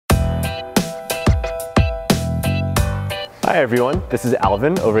Hi everyone, this is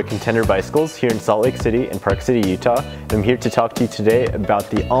Alvin over at Contender Bicycles here in Salt Lake City and Park City, Utah. And I'm here to talk to you today about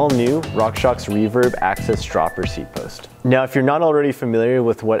the all-new RockShox Reverb AXS dropper seat post. Now, if you're not already familiar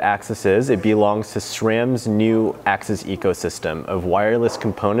with what AXS is, it belongs to SRAM's new AXS ecosystem of wireless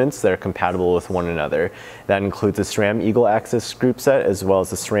components that are compatible with one another. That includes the SRAM Eagle AXS group set as well as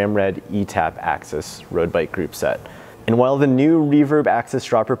the SRAM Red ETAP AXS road bike group set. And while the new Reverb AXS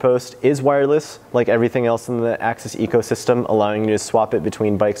dropper post is wireless, like everything else in the AXS ecosystem, allowing you to swap it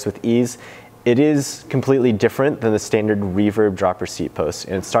between bikes with ease, it is completely different than the standard Reverb dropper seat post,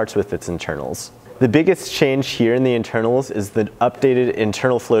 and it starts with its internals. The biggest change here in the internals is the updated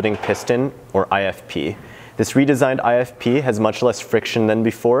internal floating piston, or IFP. This redesigned IFP has much less friction than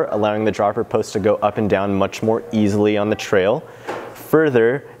before, allowing the dropper post to go up and down much more easily on the trail.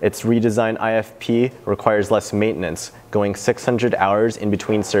 Further, its redesigned IFP requires less maintenance, going 600 hours in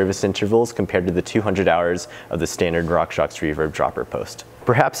between service intervals compared to the 200 hours of the standard RockShox Reverb dropper post.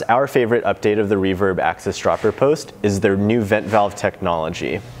 Perhaps our favorite update of the Reverb AXS dropper post is their new vent valve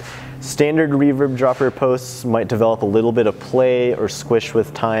technology. Standard Reverb dropper posts might develop a little bit of play or squish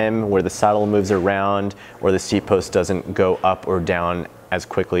with time where the saddle moves around or the seat post doesn't go up or down as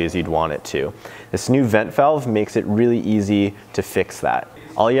quickly as you'd want it to. This new vent valve makes it really easy to fix that.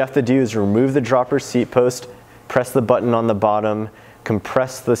 All you have to do is remove the dropper seat post, press the button on the bottom,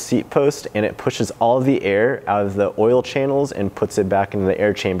 compress the seat post, and it pushes all of the air out of the oil channels and puts it back into the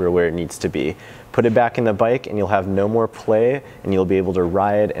air chamber where it needs to be. Put it back in the bike and you'll have no more play and you'll be able to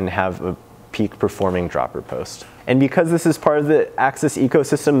ride and have a peak performing dropper post. And because this is part of the AXS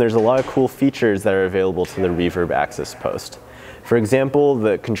ecosystem, there's a lot of cool features that are available to the Reverb AXS post. For example,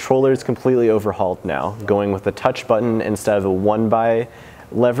 the controller is completely overhauled now, going with a touch button instead of a one-by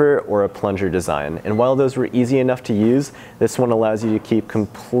lever or a plunger design. And while those were easy enough to use, this one allows you to keep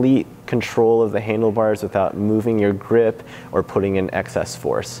complete control of the handlebars without moving your grip or putting in excess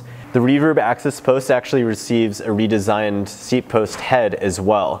force. The Reverb AXS post actually receives a redesigned seat post head as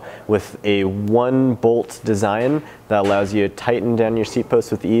well, with a one-bolt design that allows you to tighten down your seat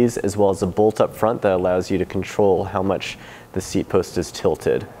post with ease, as well as a bolt up front that allows you to control how much the seat post is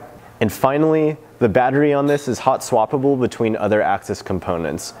tilted. And finally, the battery on this is hot swappable between other AXS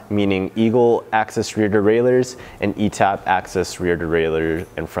components, meaning Eagle AXS rear derailleurs and ETAP AXS rear derailleur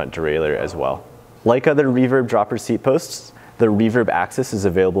and front derailleur as well. Like other Reverb dropper seat posts, the Reverb AXS is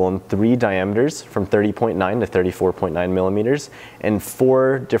available in 3 diameters from 30.9 to 34.9 millimeters and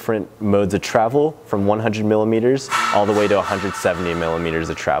 4 different modes of travel from 100 millimeters all the way to 170 millimeters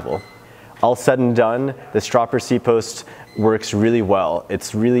of travel. All said and done, this dropper seat post works really well.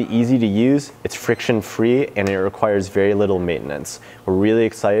 It's really easy to use, it's friction-free, and it requires very little maintenance. We're really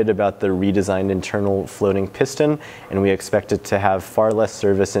excited about the redesigned internal floating piston, and we expect it to have far less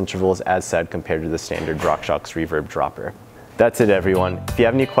service intervals as said compared to the standard RockShox Reverb dropper. That's it, everyone. If you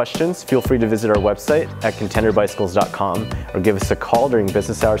have any questions, feel free to visit our website at contenderbicycles.com or give us a call during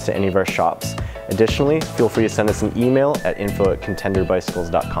business hours to any of our shops. Additionally, feel free to send us an email at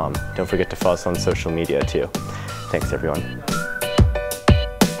info@contenderbicycles.com. Don't forget to follow us on social media too. Thanks, everyone.